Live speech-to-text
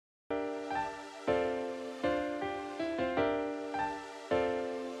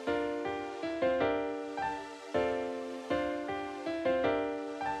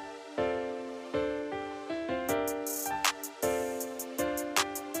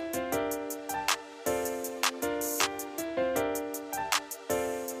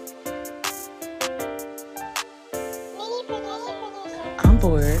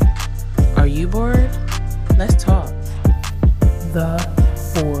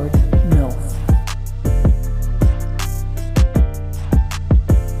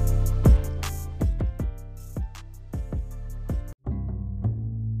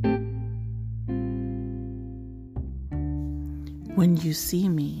see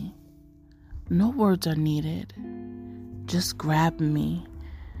me. No words are needed. Just grab me.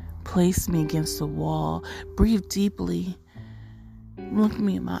 Place me against the wall. Breathe deeply. Look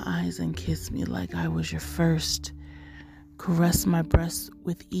me in my eyes and kiss me like I was your first. Caress my breast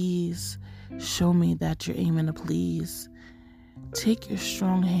with ease. Show me that you're aiming to please. Take your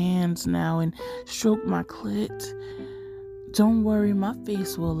strong hands now and stroke my clit. Don't worry, my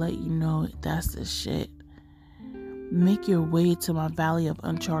face will let you know that's the shit. Make your way to my valley of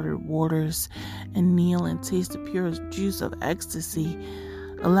uncharted waters and kneel and taste the purest juice of ecstasy.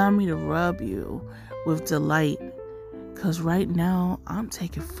 Allow me to rub you with delight, 'cause right now I'm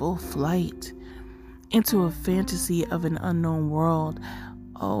taking full flight into a fantasy of an unknown world.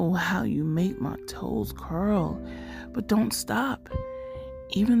 Oh, how you make my toes curl. But don't stop.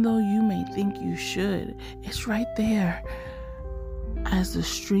 Even though you may think you should, it's right there. As the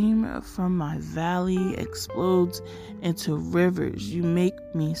stream from my valley explodes into rivers, you make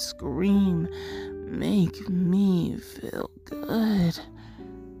me scream. Make me feel good.